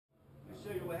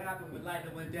happened when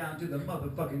lightning went down to the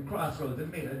motherfucking crossroads and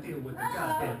made a deal with the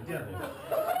goddamn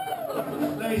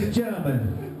devil. Ladies and gentlemen,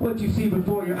 what you see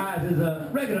before your eyes is a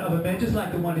regular oven mitt, just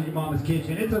like the one in your mama's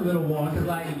kitchen. It's a little warm because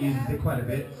lightning uses it quite a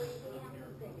bit.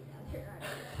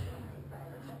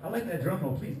 I like that drum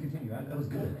roll. Please continue. That was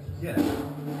good. Yeah.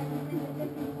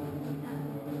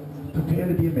 Prepare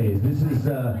to be amazed. This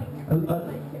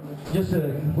is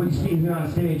what you see here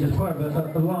on stage is part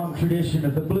of a long tradition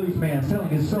of the blues man selling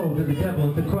his soul to the devil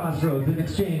at the crossroads in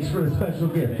exchange for a special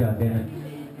gift, goddammit.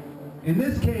 In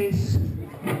this case,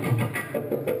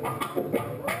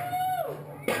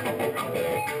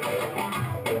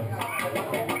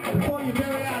 before you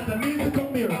bury out the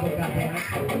musical miracle, goddammit.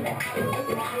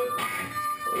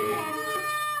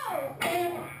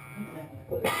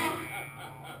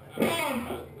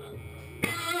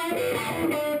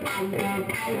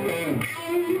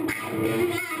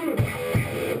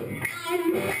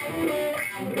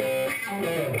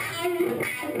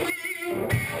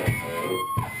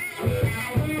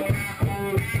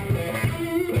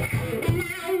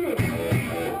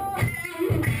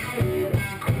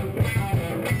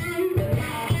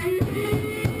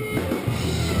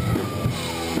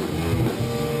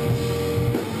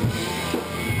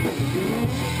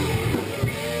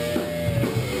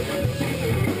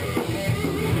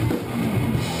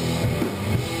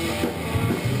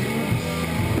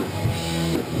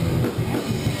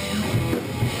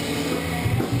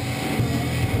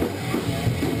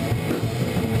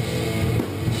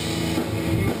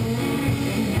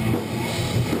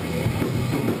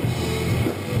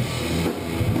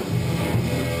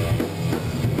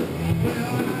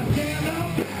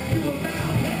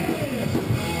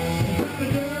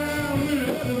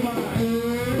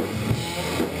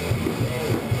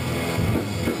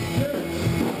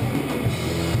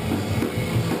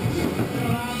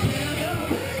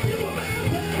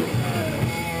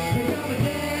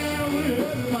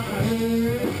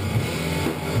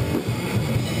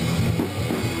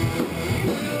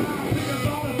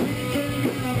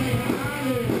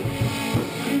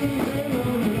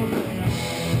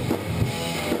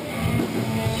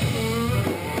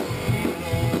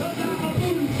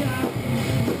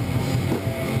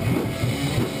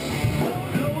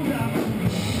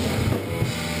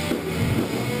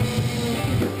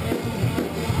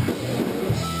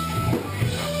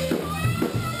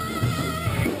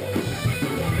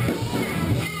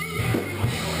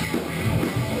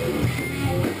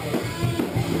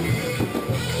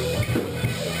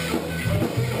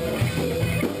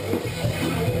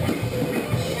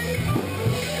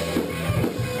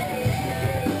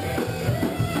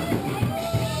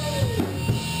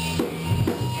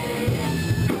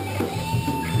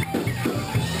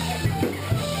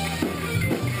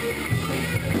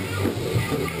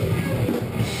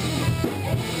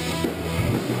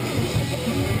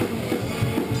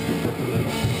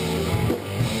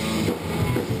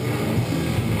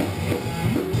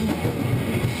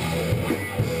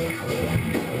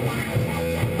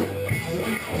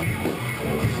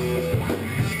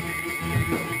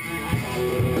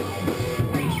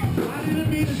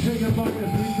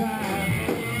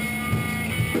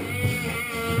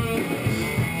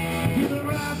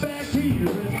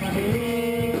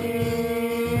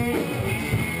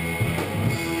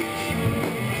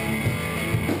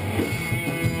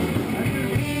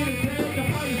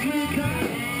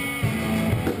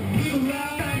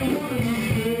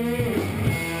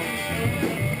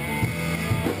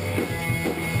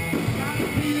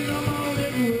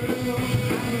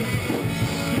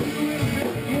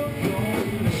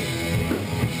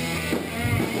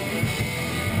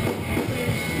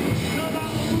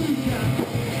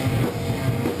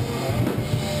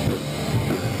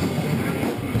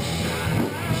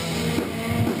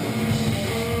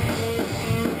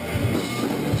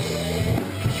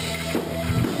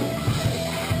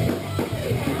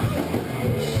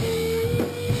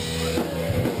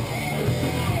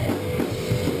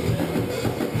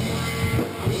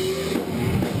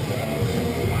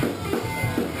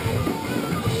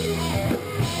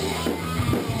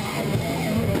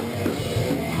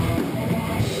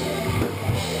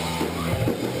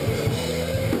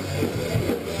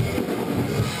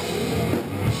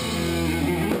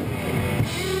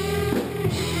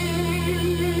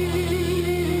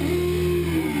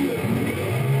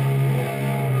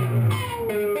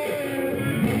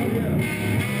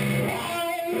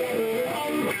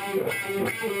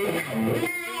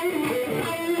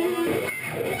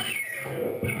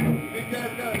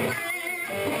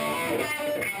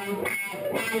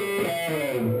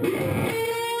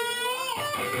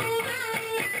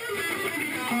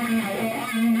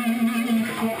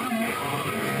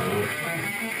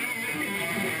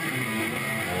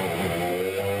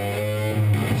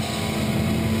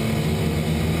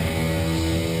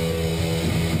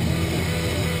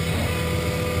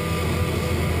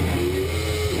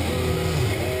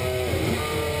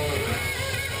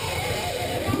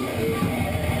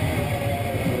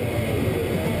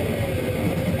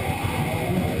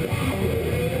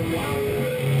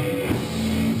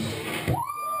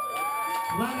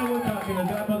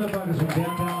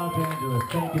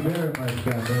 Thank you very much,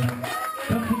 goddamn.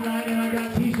 Come to Lightnin. I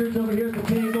got t-shirts over here at the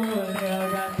table, and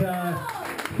I got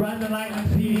brought the Lightnin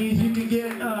CDs. You can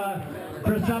get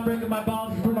for Stop Breaking My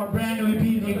Balls from our brand new EP.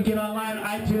 You can get online on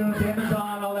iTunes,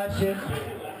 Amazon, all that shit.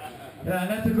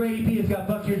 That's a great EP. It's got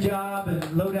Fuck Your Job and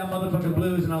Low Down Motherfucking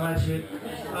Blues and all that shit.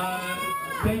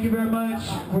 Thank you very much.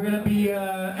 We're going to be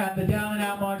at the Down and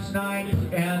Out March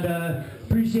 9th, and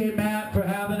appreciate Matt for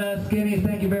having us. Skinnies,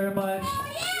 thank you very much.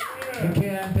 And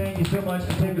Ken, thank you so much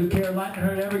for taking good care. Lightnin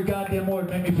heard every goddamn word,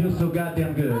 made me feel so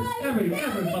goddamn good. Every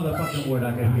motherfucking word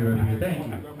I could hear over here. Thank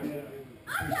you.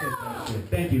 Appreciate that shit.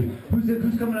 Thank you.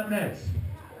 Who's coming up next?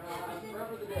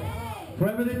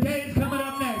 Forever the Day is coming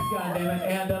up next, goddammit.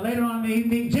 And later on in the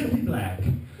evening, Gypsy Black.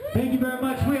 Thank you very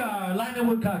much. We are Lightnin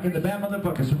Woodcock and the Bad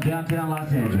Motherfuckers from downtown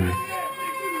Los Angeles.